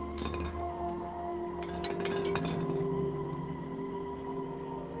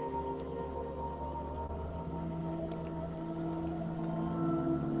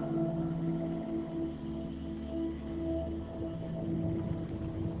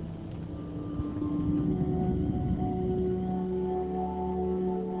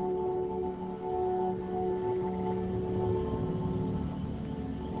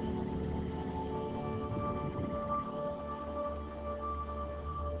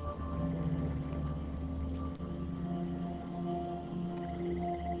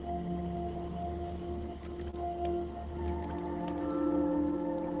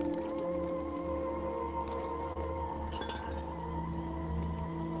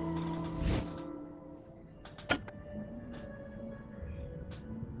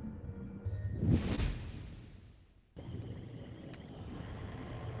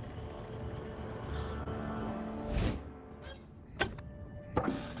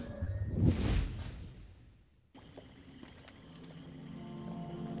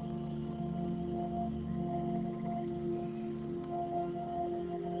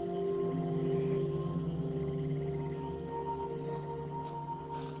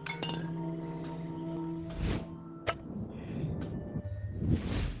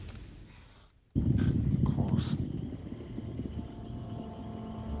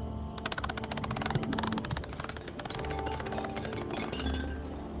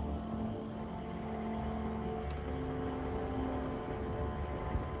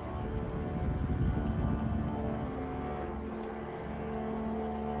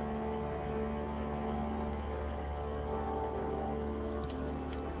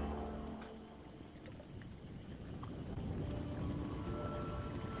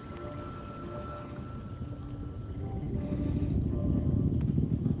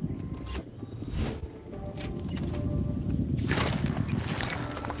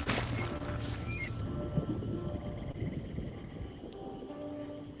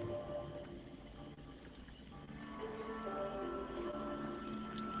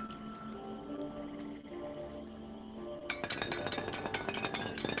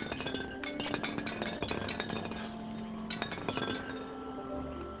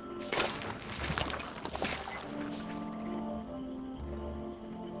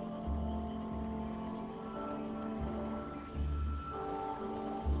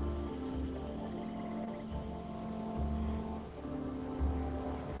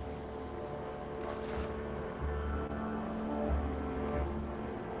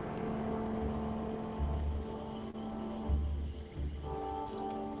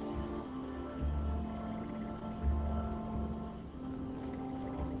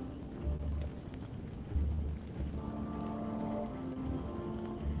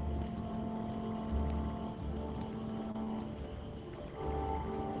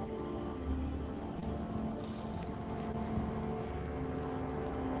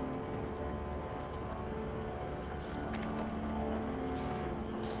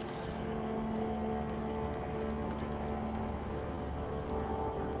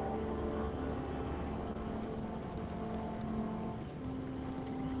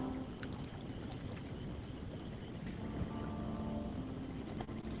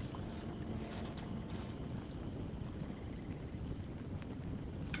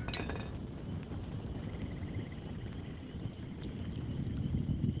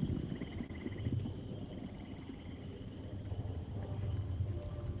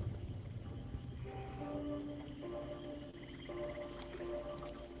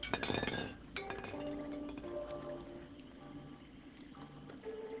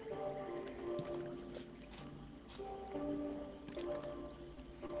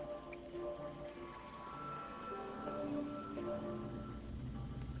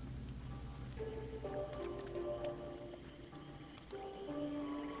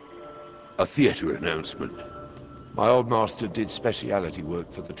 A theatre announcement. My old master did speciality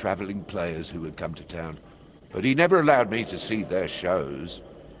work for the travelling players who had come to town, but he never allowed me to see their shows.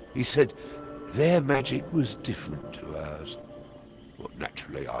 He said their magic was different to ours. Well,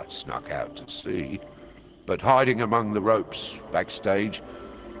 naturally I snuck out to see, but hiding among the ropes backstage,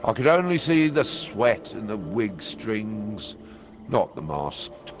 I could only see the sweat and the wig strings, not the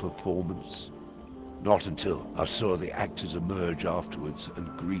masked performance. Not until I saw the actors emerge afterwards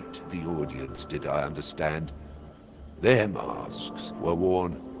and greet the audience did I understand. Their masks were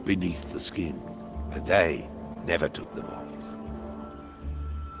worn beneath the skin, and they never took them off.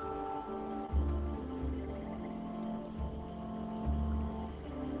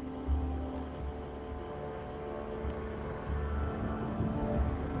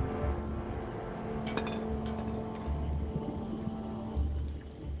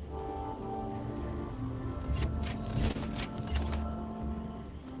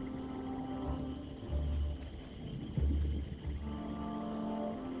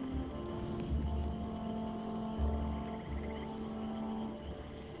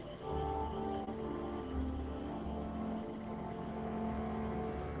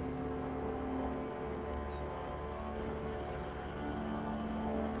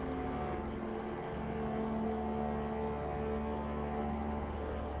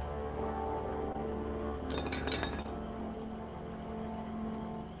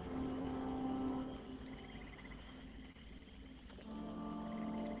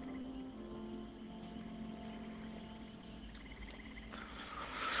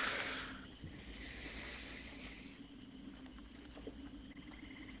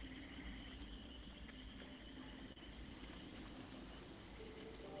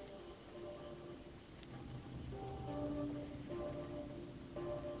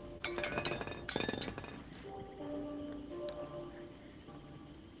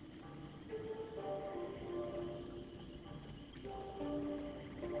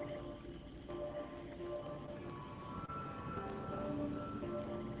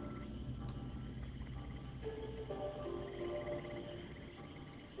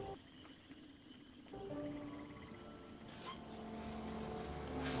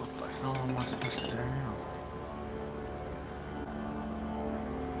 How am I supposed to do now?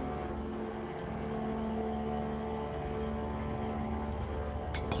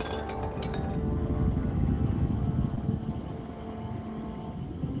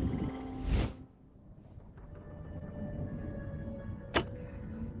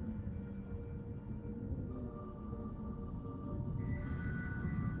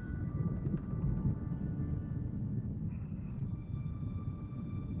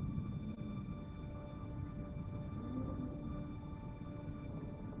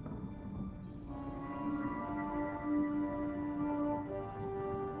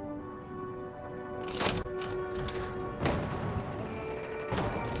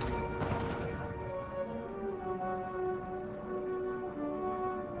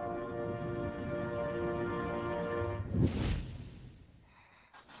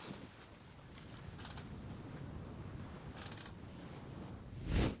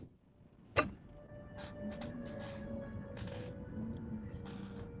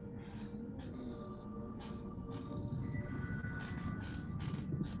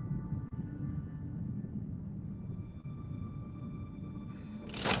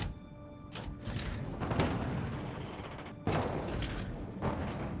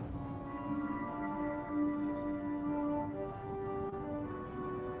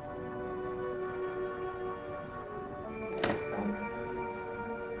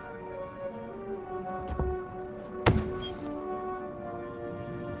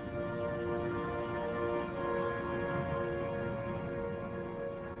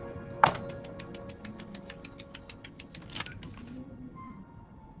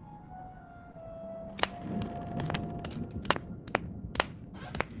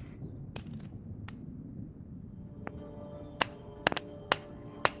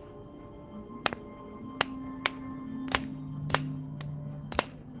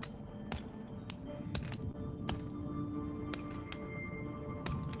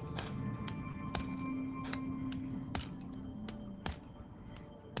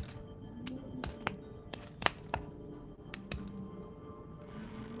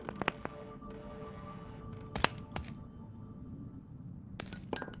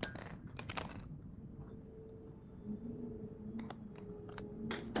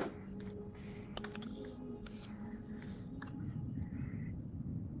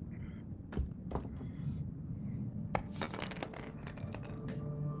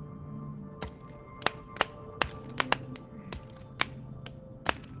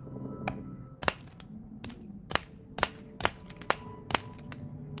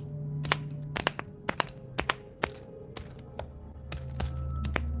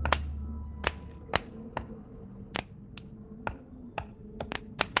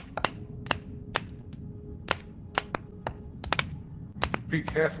 Be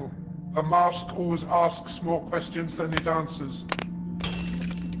careful. A mask always asks more questions than it answers.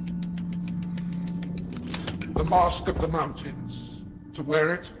 The Mask of the Mountains. To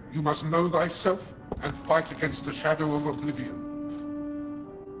wear it, you must know thyself and fight against the shadow of oblivion.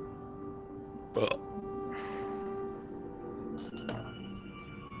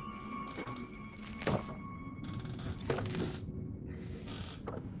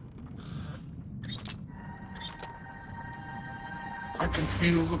 I can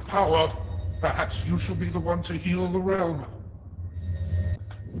feel the power. Perhaps you shall be the one to heal the realm.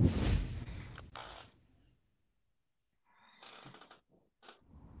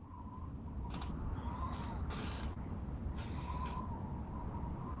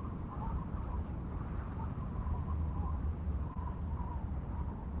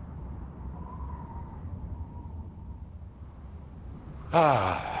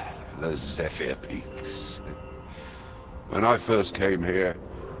 Ah, the Zephyr Peaks. When I first came here,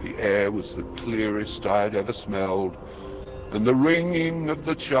 the air was the clearest I had ever smelled, and the ringing of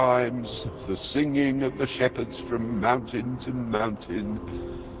the chimes, the singing of the shepherds from mountain to mountain.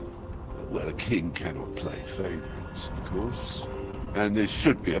 Well, a king cannot play favorites, of course, and there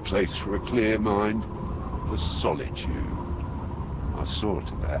should be a place for a clear mind, for solitude. I saw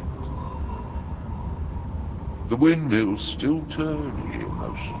to that. The windmills still turn here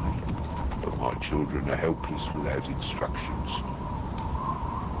mostly, but my children are helpless without instructions.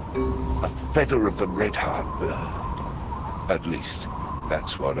 A feather of the red-heart bird. At least,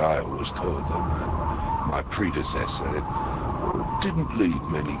 that's what I always called them. My predecessor didn't leave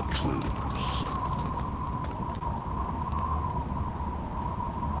many clues.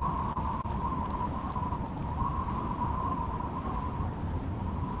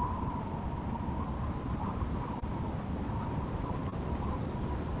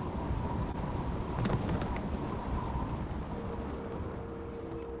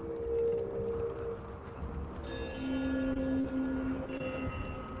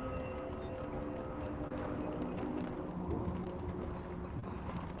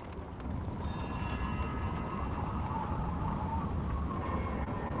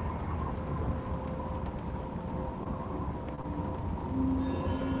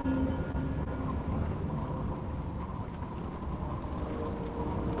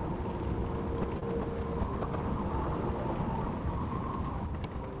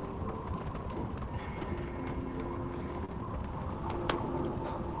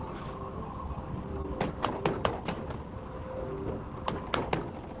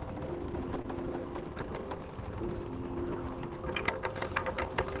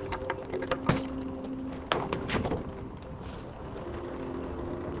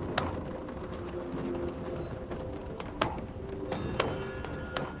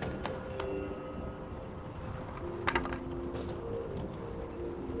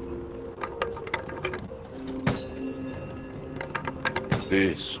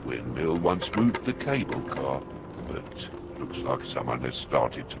 This windmill once moved the cable car, but looks like someone has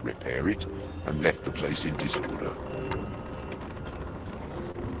started to repair it and left the place in disorder.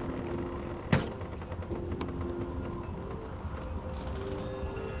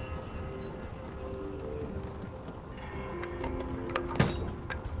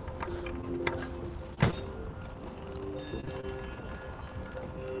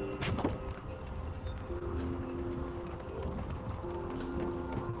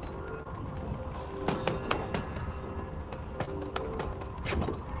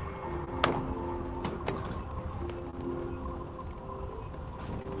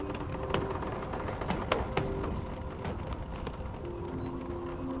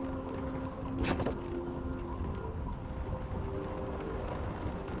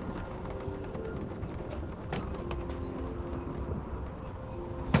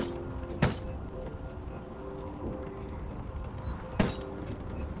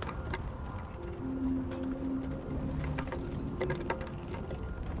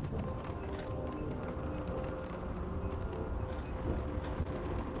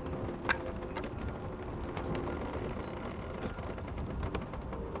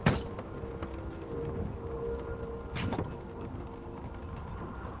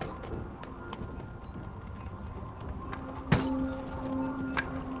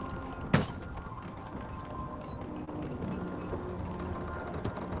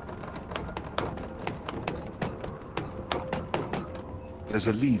 There's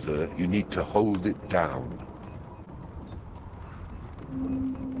a lever, you need to hold it down.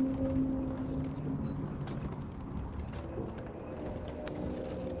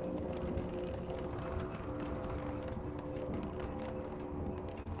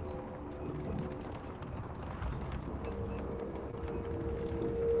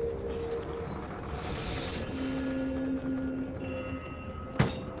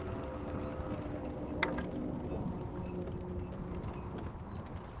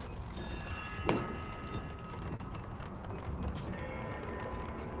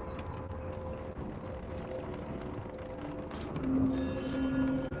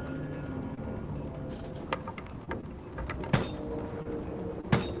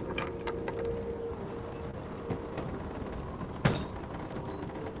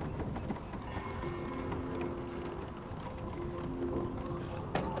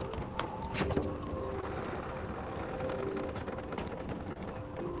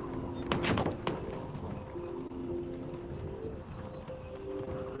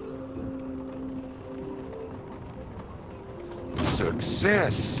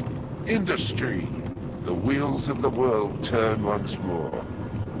 Success! Industry! The wheels of the world turn once more.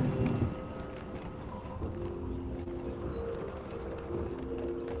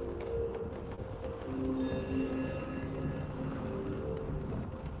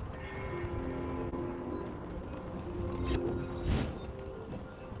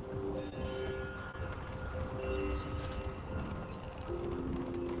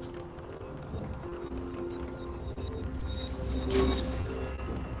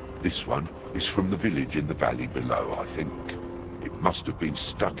 This one is from the village in the valley below, I think. It must have been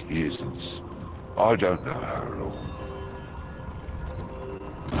stuck here since I don't know how long.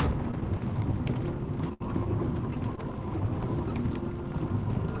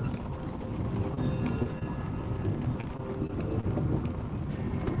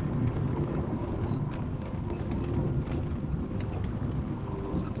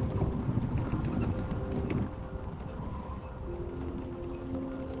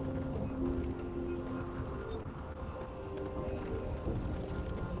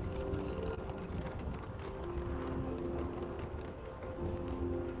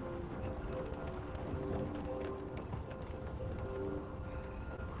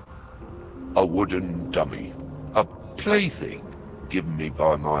 A wooden dummy. A plaything given me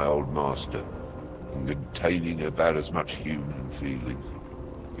by my old master, and containing about as much human feeling.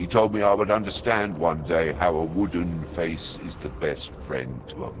 He told me I would understand one day how a wooden face is the best friend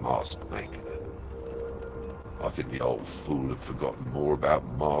to a maskmaker. I think the old fool had forgotten more about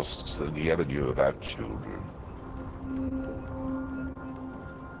masks than he ever knew about children.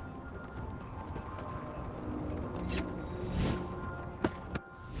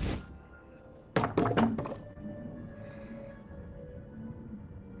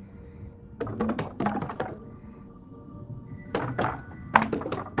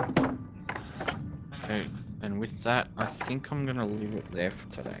 Okay, and with that, I think I'm gonna leave it there for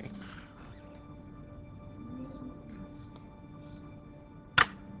today.